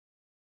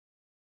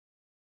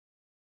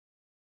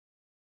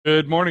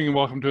Good morning and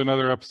welcome to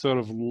another episode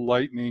of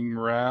Lightning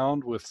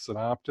Round with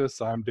Synoptus.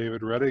 I'm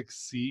David Rettig,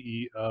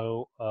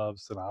 CEO of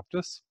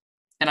Synoptus.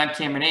 And I'm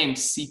Cameron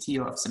Ames,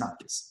 CTO of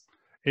Synoptus.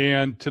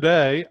 And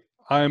today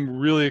I'm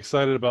really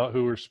excited about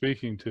who we're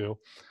speaking to.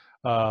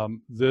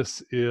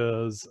 This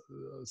is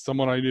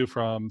someone I knew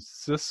from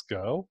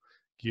Cisco,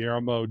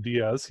 Guillermo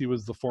Diaz. He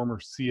was the former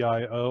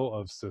CIO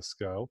of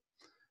Cisco.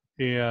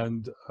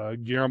 And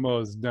Guillermo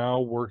is now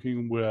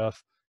working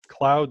with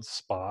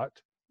Kloudspot.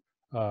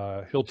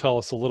 He'll tell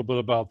us a little bit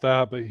about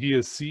that, but he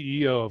is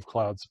CEO of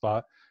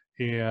Kloudspot,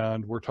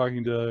 and we're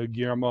talking to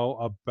Guillermo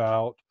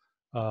about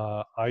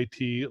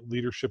IT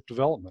leadership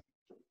development.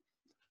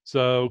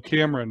 So,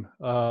 Cameron,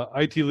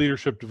 IT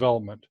leadership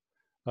development.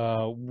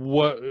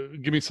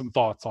 Give me some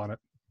thoughts on it.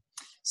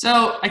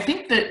 So I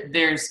think that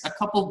there's a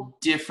couple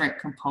different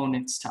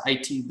components to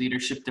IT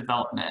leadership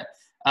development.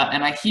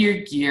 And I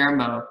hear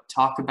Guillermo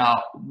talk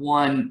about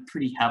one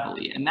pretty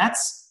heavily, and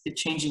that's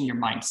changing your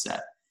mindset.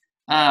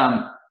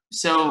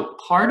 So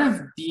part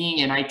of being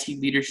in IT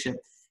leadership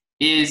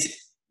is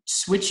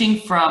switching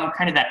from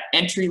kind of that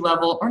entry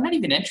level, or not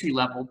even entry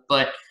level,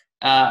 but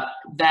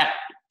that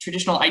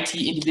traditional IT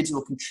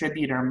individual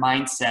contributor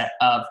mindset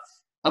of,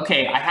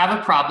 okay, I have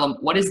a problem.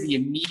 What is the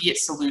immediate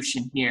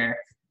solution here?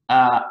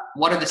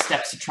 What are the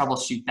steps to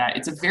troubleshoot that?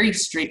 It's a very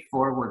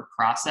straightforward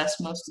process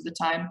most of the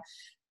time.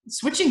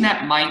 Switching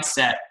that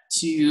mindset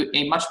to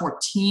a much more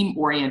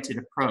team-oriented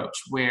approach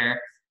where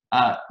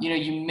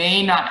you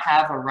may not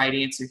have a right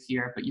answer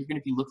here, but you're going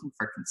to be looking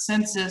for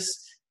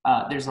consensus.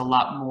 There's a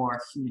lot more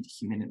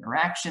human-to-human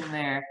interaction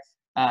there,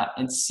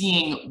 and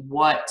seeing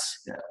what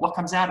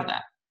comes out of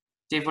that.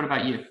 Dave, what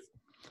about you?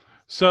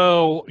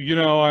 So,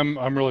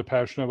 I'm really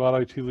passionate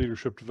about IT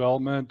leadership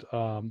development.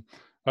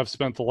 I've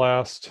spent the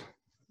last,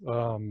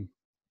 while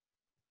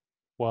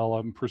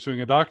I'm pursuing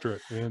a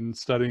doctorate in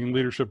studying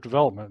leadership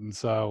development. And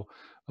so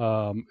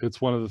it's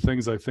one of the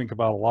things I think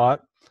about a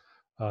lot.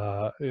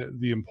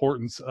 The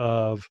importance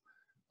of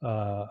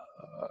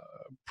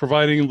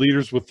providing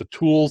leaders with the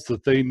tools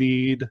that they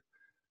need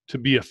to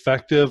be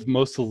effective.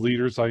 Most of the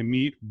leaders I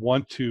meet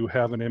want to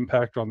have an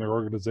impact on their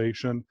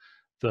organization.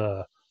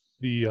 The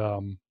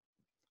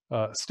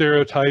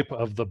stereotype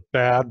of the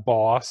bad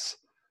boss.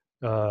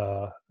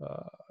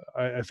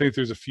 I think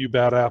there's a few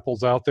bad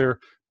apples out there,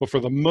 but for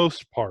the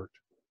most part,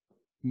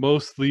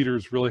 most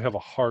leaders really have a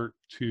heart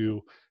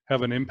to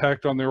have an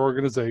impact on their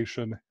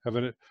organization, have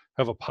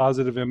a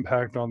positive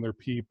impact on their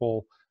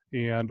people,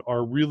 and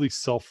are really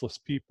selfless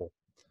people.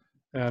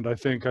 And I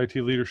think IT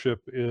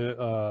leadership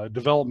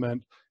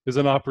development is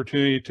an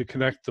opportunity to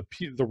connect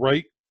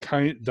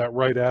that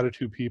right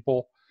attitude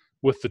people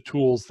with the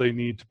tools they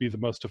need to be the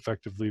most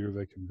effective leader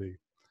they can be.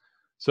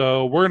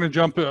 So we're going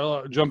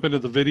to jump into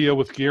the video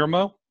with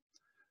Guillermo.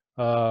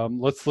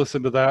 Let's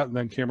listen to that, and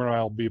then Cameron and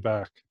I will be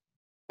back.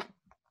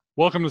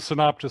 Welcome to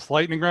Synoptus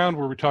Lightning Round,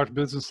 where we talk to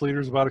business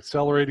leaders about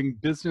accelerating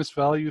business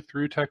value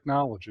through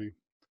technology.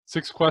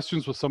 6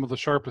 questions with some of the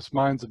sharpest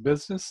minds of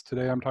business.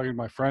 Today I'm talking to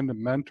my friend and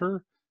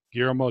mentor,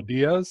 Guillermo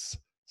Diaz,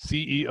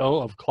 CEO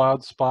of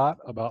Kloudspot,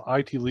 about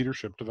IT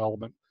leadership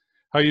development.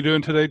 How are you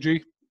doing today,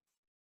 G?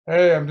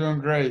 Hey, I'm doing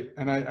great.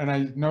 And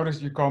I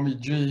noticed you call me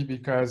G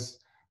because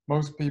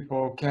most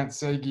people can't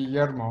say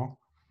Guillermo.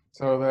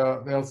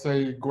 So they'll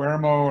say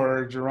Guillermo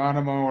or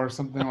Geronimo or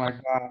something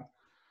like that.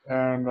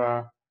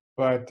 And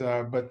but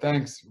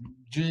thanks.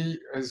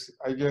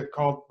 I get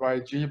called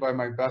by G by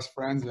my best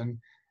friends, and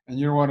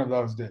you're one of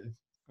those, Dave.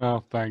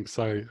 Oh, thanks.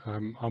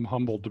 I'm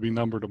humbled to be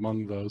numbered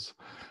among those.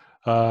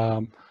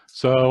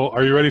 So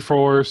are you ready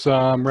for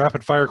some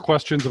rapid fire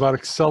questions about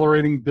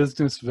accelerating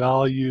business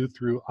value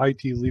through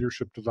IT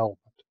leadership development?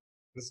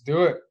 Let's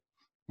do it.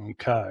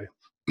 Okay.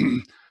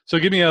 So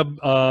give me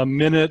a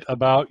minute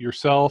about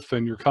yourself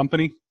and your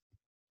company.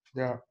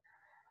 Yeah.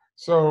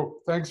 So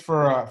thanks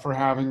for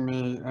having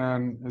me.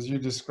 And as you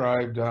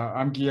described,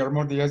 I'm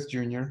Guillermo Diaz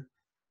Jr.,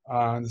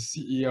 the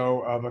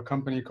CEO of a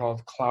company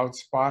called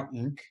Kloudspot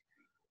Inc.,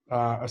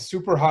 a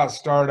super hot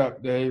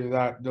startup, Dave,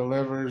 that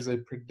delivers a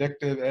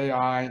predictive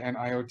AI and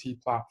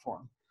IoT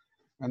platform.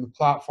 And the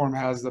platform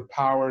has the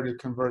power to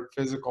convert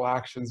physical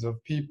actions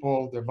of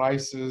people,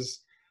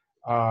 devices,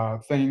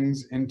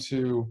 things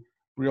into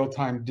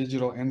real-time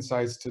digital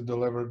insights to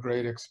deliver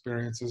great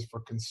experiences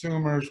for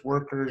consumers,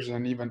 workers,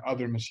 and even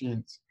other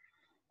machines.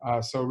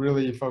 So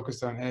really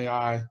focused on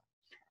AI.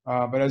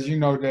 But as you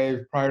know,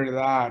 Dave, prior to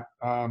that,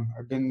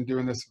 I've been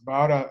doing this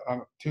about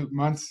 2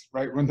 months,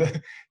 right when the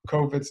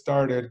COVID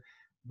started.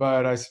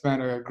 But I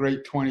spent a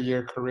great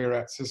 20-year career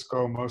at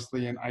Cisco,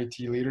 mostly in IT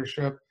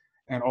leadership,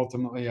 and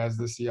ultimately as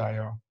the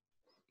CIO.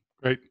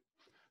 Great.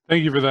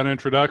 Thank you for that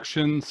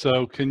introduction.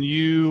 So can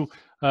you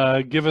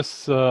give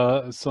us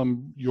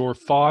your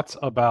thoughts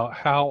about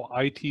how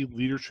IT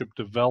leadership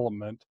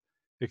development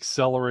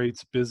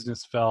accelerates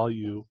business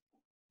value?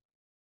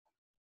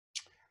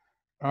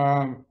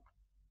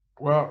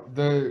 Well,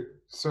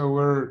 so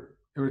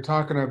we're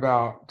talking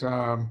about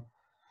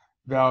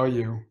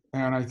value,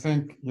 and I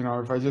think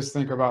if I just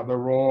think about the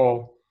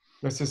role,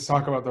 let's just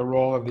talk about the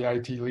role of the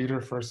IT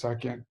leader for a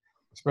second,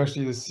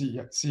 especially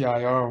the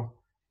CIO.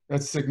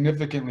 that's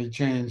significantly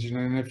changed.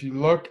 And if you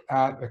look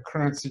at the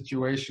current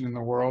situation in the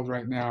world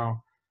right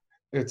now,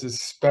 it's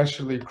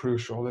especially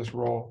crucial, this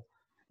role.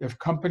 If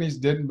companies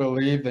didn't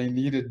believe they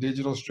needed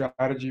digital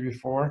strategy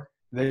before,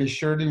 they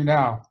sure do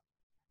now.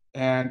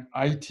 And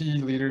IT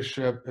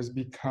leadership has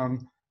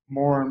become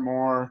more and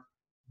more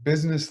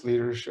business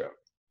leadership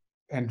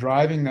and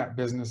driving that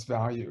business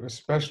value,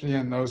 especially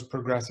in those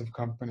progressive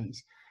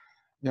companies.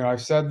 You know,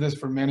 I've said this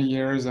for many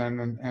years,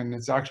 and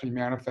it's actually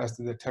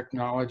manifested that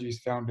technology is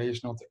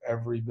foundational to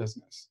every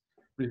business,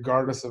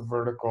 regardless of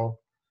vertical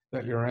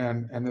that you're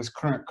in. And this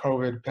current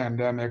COVID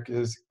pandemic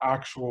is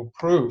actual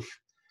proof.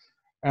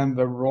 And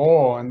the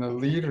role and the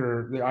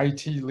leader, the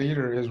IT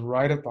leader, is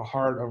right at the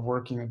heart of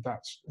working at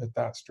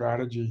that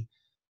strategy.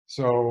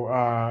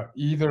 So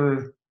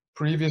either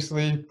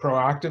previously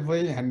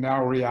proactively and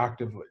now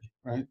reactively,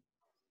 right?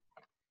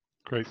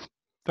 Great.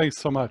 Thanks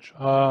so much.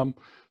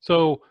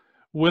 So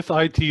with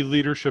IT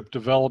leadership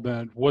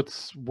development,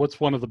 what's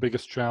one of the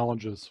biggest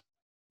challenges?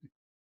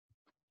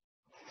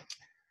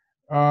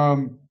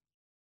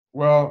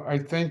 Well, I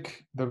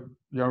think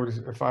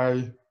if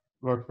I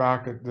look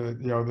back at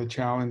the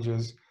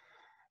challenges,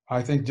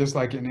 I think just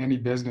like in any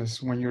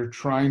business, when you're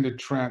trying to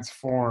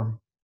transform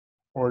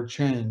or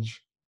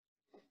change,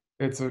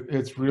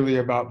 it's really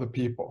about the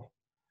people.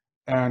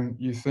 And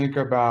you think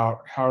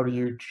about how do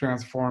you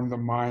transform the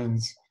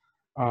minds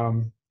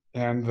and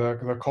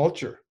the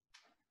culture.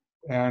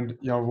 And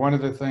one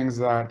of the things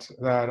that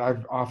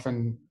I've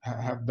often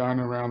have done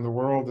around the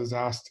world is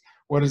asked,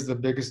 what is the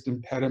biggest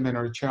impediment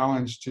or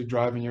challenge to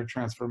driving your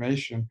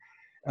transformation?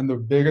 And the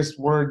biggest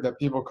word that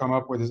people come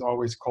up with is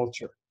always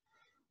culture.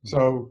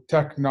 So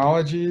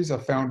technology is a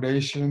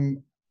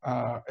foundation,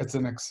 it's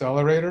an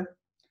accelerator,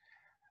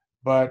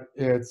 but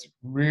it's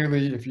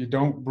really, if you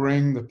don't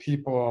bring the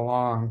people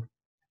along,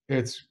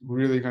 it's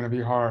really going to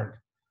be hard.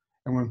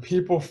 And when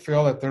people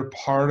feel that they're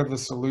part of the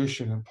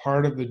solution and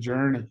part of the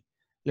journey,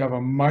 you have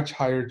a much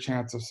higher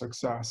chance of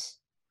success.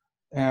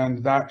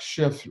 And that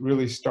shift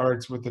really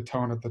starts with the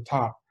tone at the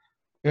top.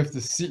 If the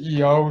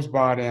CEO's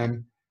bought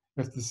in,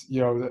 if this,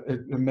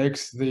 it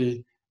makes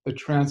the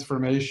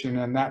transformation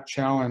and that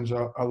challenge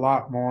a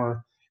lot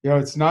more.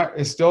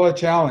 It's still a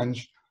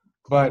challenge,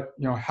 but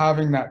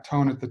having that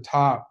tone at the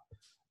top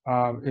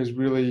is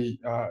really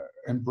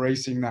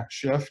embracing that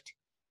shift.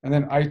 And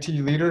then IT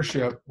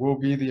leadership will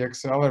be the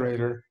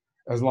accelerator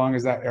as long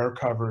as that air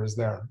cover is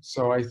there.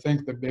 So I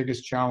think the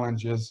biggest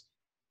challenge is,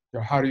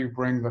 how do you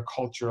bring the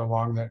culture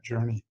along that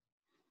journey?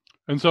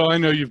 And so I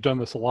know you've done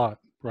this a lot,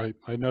 right?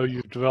 I know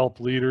you've developed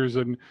leaders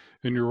in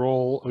your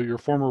role, your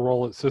former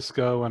role at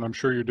Cisco, and I'm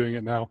sure you're doing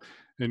it now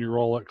in your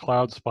role at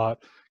Kloudspot.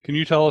 Can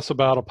you tell us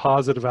about a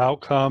positive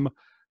outcome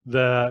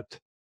that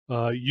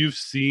you've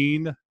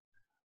seen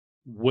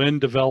when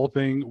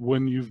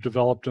you've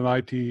developed an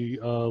IT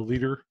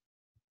leader?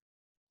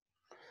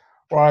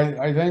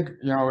 Well, I think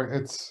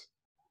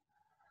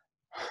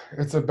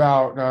it's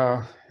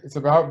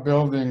about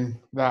building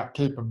that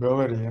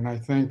capability, and I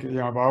think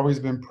I've always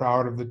been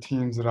proud of the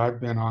teams that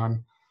I've been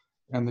on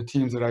and the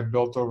teams that I've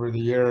built over the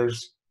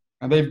years,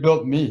 and they've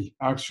built me.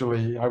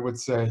 Actually, I would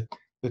say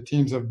the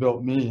teams have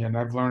built me, and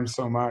I've learned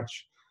so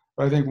much.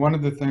 But I think one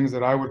of the things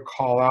that I would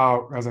call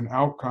out as an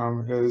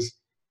outcome is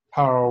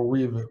how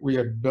we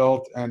have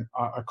built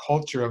a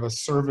culture of a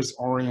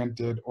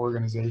service-oriented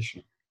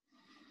organization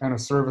and a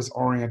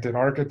service-oriented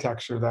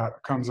architecture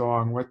that comes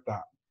along with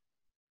that.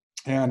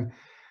 And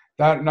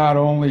that not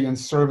only in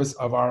service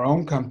of our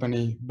own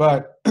company,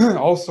 but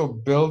also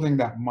building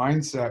that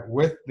mindset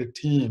with the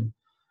team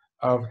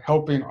of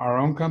helping our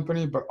own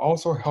company, but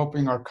also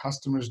helping our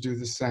customers do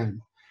the same.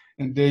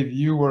 And Dave,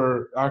 you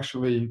were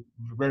actually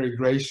very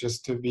gracious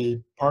to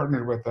be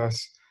partnered with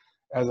us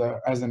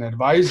as an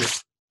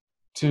advisor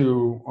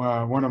to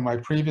one of my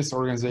previous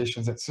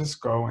organizations at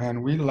Cisco,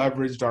 and we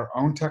leveraged our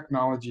own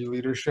technology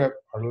leadership,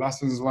 our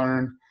lessons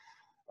learned,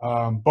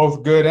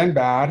 both good and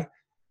bad,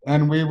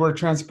 and we were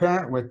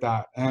transparent with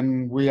that,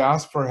 and we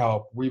asked for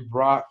help. We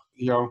brought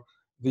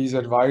these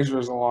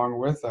advisors along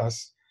with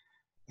us,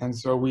 and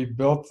so we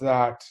built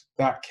that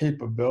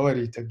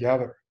capability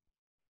together.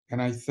 And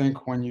I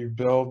think when you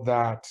build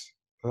that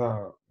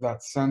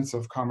sense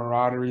of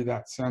camaraderie,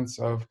 that sense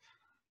of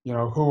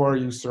who are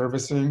you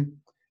servicing,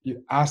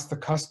 you ask the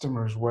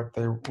customers what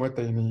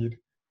they need,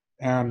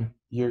 and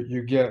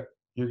you get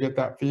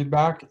that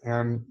feedback,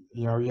 and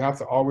you have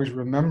to always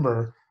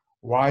remember,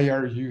 why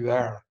are you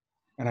there?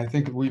 And I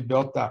think we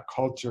built that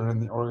culture in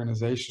the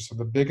organization. So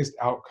the biggest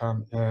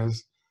outcome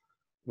is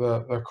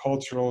the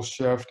cultural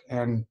shift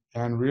and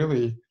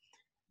really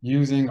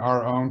using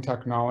our own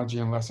technology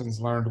and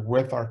lessons learned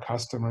with our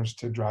customers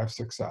to drive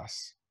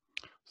success.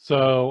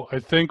 So I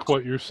think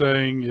what you're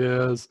saying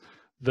is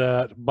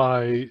that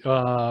by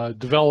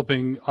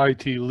developing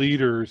IT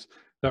leaders,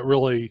 that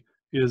really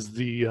is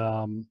the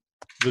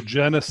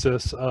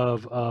genesis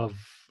of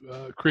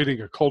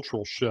creating a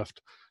cultural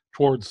shift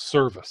towards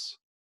service.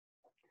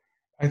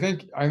 I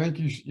think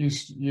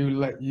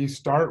you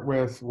start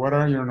with, what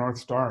are your North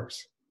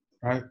Stars,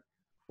 right?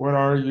 What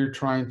are you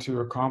trying to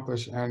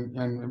accomplish?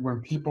 And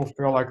when people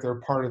feel like they're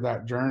part of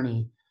that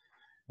journey,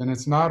 and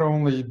it's not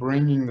only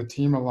bringing the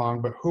team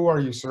along, but who are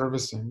you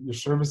servicing? You're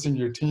servicing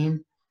your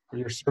team, or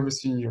you're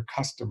servicing your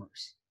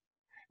customers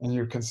and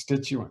your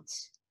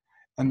constituents.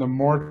 And the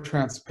more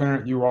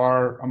transparent you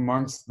are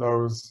amongst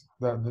those,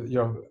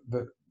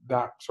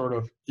 that sort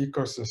of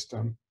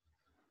ecosystem,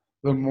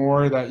 the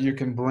more that you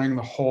can bring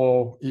the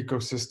whole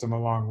ecosystem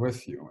along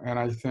with you. And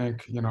I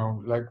think,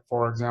 like,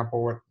 for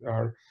example, what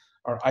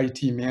our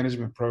IT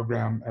management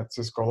program at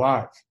Cisco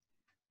Live,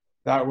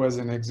 that was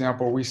an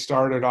example. We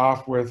started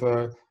off with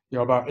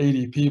about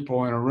 80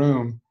 people in a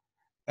room,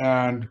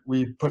 and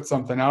we put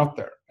something out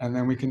there, and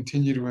then we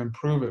continue to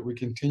improve it. We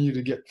continue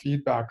to get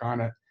feedback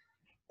on it.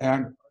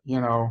 And,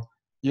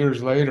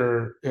 years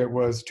later, it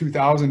was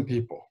 2,000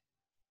 people.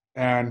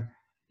 And,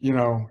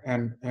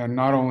 and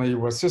not only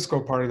was Cisco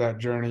part of that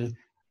journey,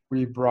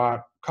 we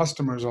brought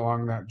customers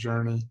along that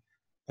journey.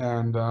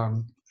 And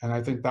I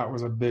think that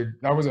was a big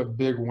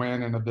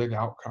win and a big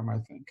outcome, I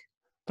think.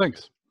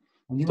 Thanks.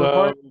 And you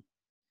were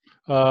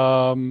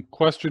part?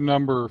 Question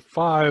number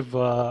 5,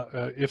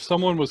 if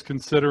someone was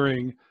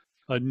considering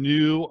a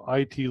new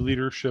IT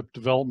leadership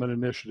development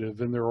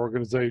initiative in their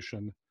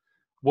organization,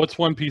 what's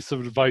one piece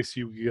of advice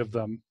you give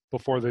them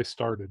before they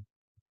started?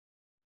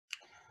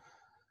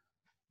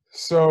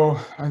 So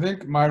I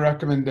think my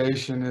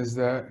recommendation is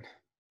that,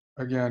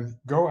 again,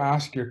 go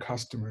ask your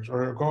customers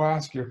or go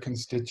ask your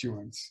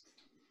constituents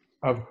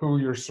of who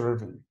you're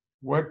serving.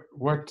 What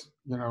is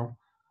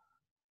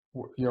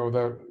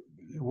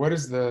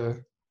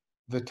the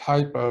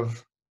type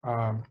of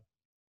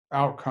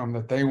outcome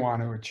that they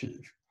want to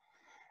achieve.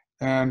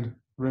 And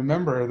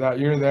remember that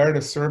you're there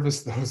to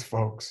service those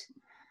folks.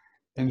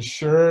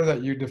 Ensure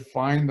that you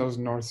define those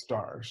North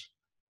Stars.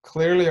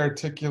 Clearly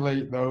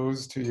articulate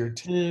those to your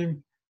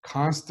team.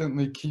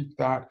 Constantly keep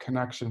that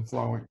connection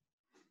flowing.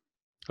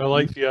 I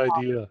like the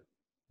idea.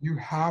 You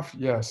have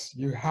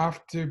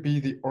to be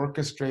the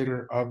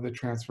orchestrator of the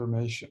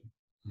transformation.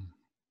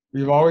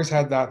 We've always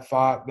had that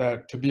thought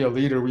that to be a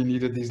leader, we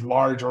needed these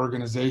large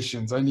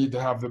organizations. I need to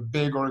have the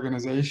big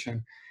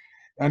organization.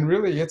 And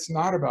really, it's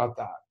not about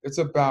that. It's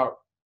about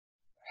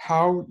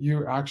how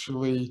you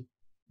actually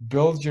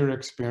build your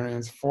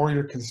experience for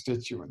your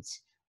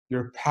constituents,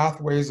 your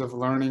pathways of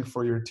learning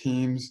for your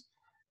teams,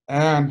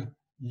 and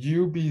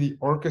you be the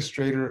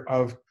orchestrator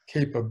of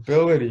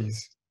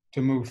capabilities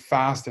to move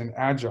fast and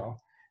agile.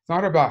 It's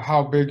not about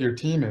how big your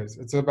team is.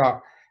 It's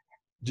about,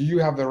 do you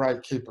have the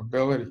right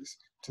capabilities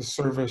to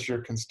service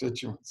your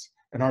constituents?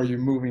 And are you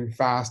moving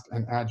fast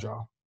and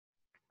agile?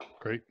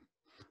 Great.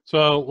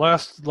 So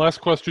last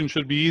question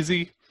should be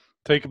easy.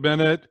 Take a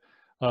minute.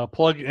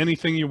 Plug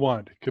anything you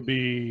want. It could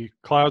be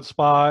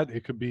Kloudspot.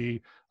 It could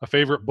be a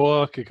favorite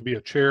book. It could be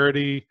a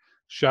charity.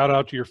 Shout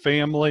out to your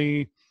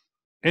family.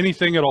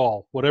 Anything at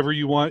all. Whatever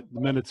you want,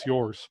 the minute's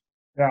yours.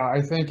 Yeah,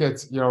 I think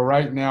it's,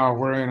 right now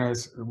we're in an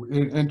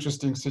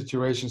interesting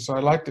situation. So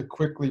I'd like to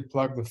quickly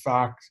plug the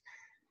fact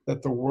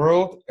that the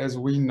world as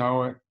we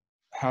know it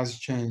has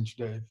changed,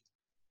 Dave.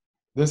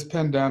 This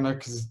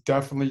pandemic has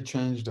definitely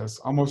changed us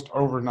almost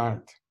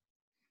overnight.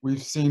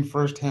 We've seen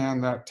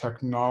firsthand that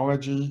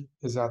technology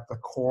is at the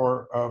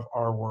core of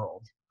our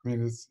world. I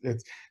mean, this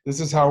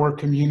is how we're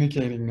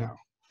communicating now.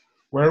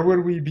 Where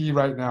would we be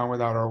right now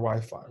without our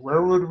Wi-Fi?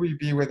 Where would we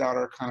be without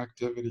our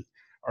connectivity,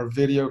 our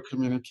video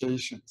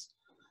communications?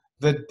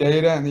 The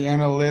data and the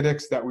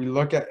analytics that we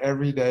look at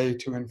every day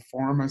to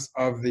inform us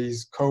of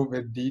these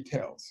COVID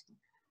details.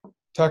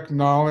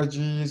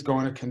 Technology is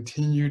going to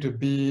continue to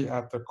be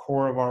at the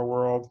core of our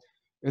world.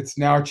 It's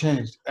now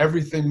changed.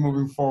 Everything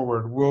moving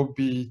forward will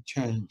be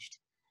changed.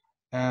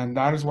 And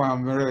that is why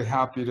I'm really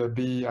happy to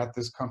be at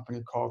this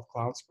company called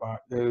Kloudspot.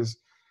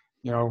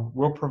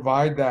 We'll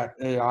provide that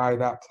AI,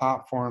 that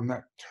platform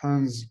that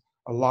turns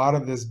a lot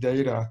of this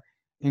data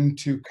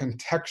into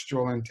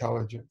contextual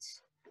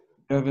intelligence,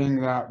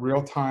 giving that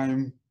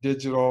real-time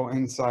digital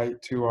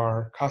insight to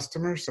our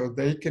customers so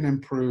they can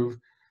improve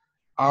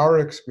our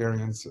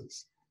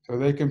experiences, so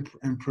they can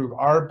improve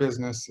our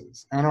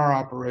businesses and our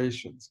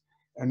operations,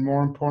 and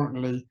more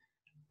importantly,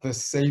 the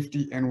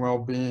safety and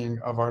well-being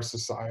of our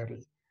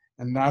society.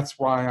 And that's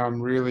why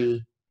I'm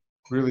really,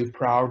 really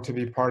proud to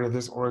be part of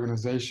this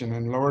organization.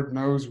 And Lord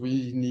knows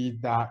we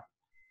need that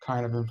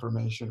kind of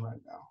information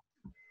right now.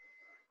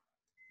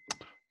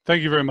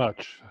 Thank you very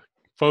much.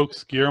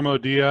 Folks, Guillermo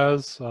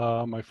Diaz,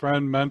 my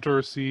friend,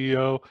 mentor,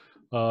 CEO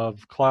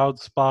of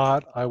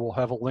Kloudspot. I will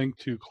have a link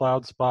to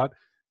Kloudspot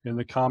in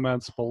the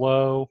comments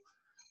below.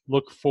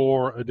 Look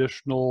for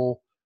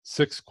additional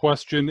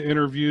 6-question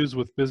interviews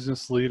with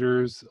business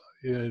leaders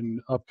in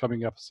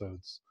upcoming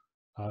episodes.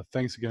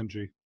 Thanks again,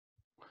 G.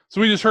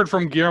 So we just heard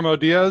from Guillermo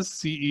Diaz,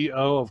 CEO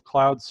of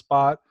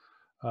Kloudspot.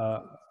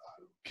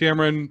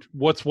 Cameron,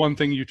 what's one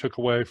thing you took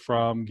away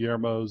from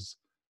Guillermo's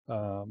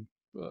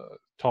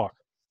talk?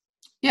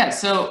 Yeah,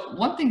 so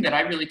one thing that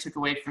I really took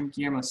away from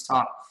Guillermo's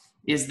talk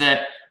is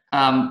that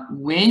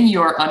when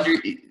you're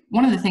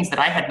one of the things that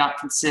I had not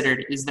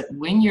considered is that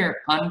when you're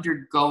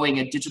undergoing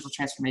a digital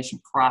transformation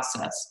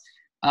process,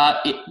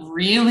 It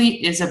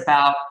really is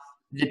about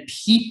the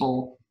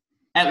people,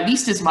 at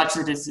least as much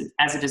as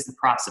it is the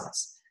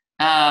process.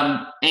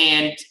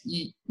 And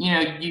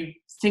you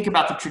think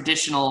about the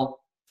traditional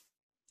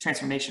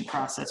transformation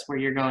process where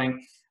you're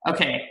going,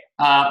 okay,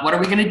 what are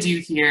we going to do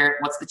here?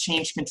 What's the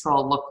change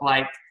control look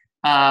like?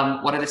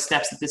 What are the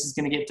steps that this is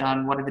going to get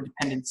done? What are the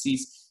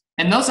dependencies?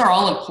 And those are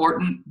all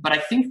important, but I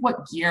think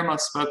what Guillermo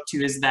spoke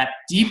to is that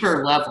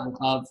deeper level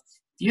of,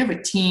 if you have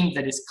a team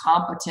that is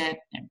competent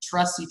and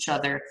trusts each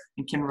other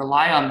and can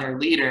rely on their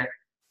leader,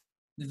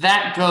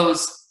 that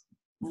goes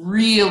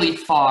really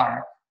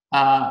far.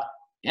 And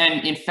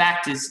in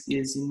fact is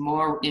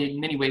in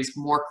many ways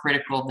more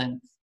critical than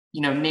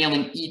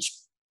nailing each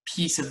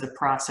piece of the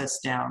process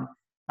down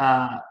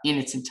in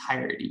its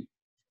entirety.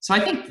 So I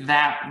think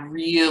that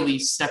really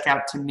stuck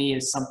out to me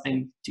as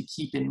something to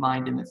keep in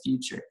mind in the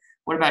future.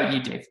 What about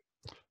you, Dave?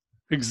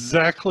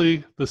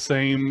 Exactly the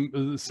same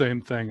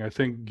thing. I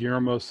think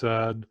Guillermo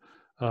said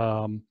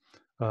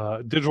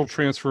digital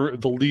transfer,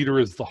 the leader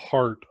is the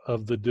heart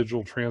of the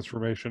digital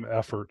transformation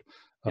effort.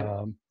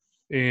 Yep.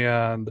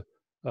 And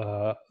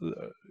you're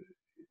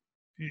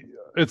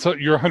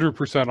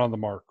 100% on the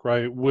mark,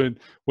 right? When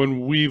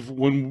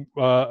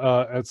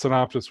at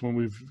Synoptus, when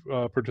we've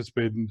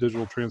participated in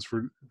digital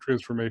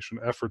transformation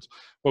efforts,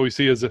 what we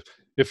see is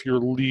if your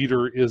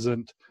leader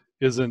isn't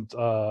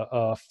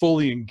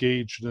fully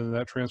engaged in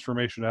that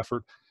transformation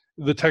effort,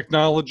 the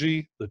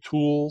technology, the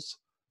tools,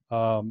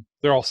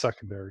 they're all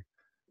secondary.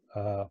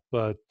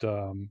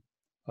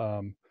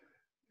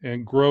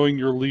 And growing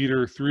your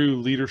leader through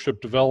leadership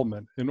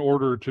development in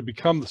order to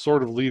become the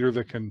sort of leader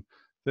that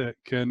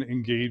can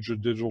engage a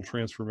digital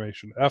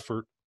transformation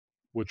effort,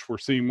 which we're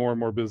seeing more and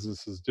more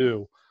businesses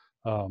do,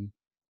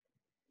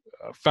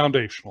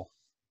 foundational.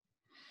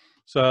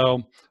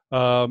 So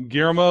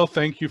Guillermo,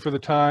 thank you for the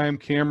time.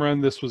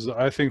 Cameron,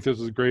 I think this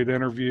was a great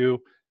interview.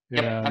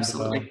 Yep, And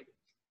absolutely.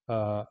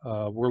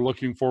 we're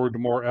looking forward to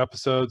more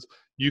episodes.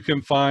 You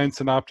can find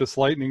Synoptus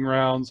Lightning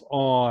Rounds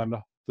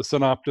on the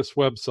Synoptus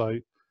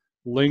website,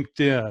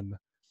 LinkedIn,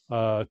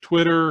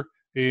 Twitter,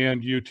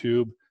 and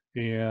YouTube.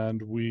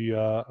 And we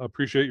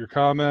appreciate your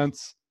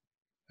comments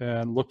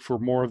and look for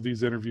more of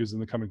these interviews in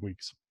the coming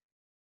weeks.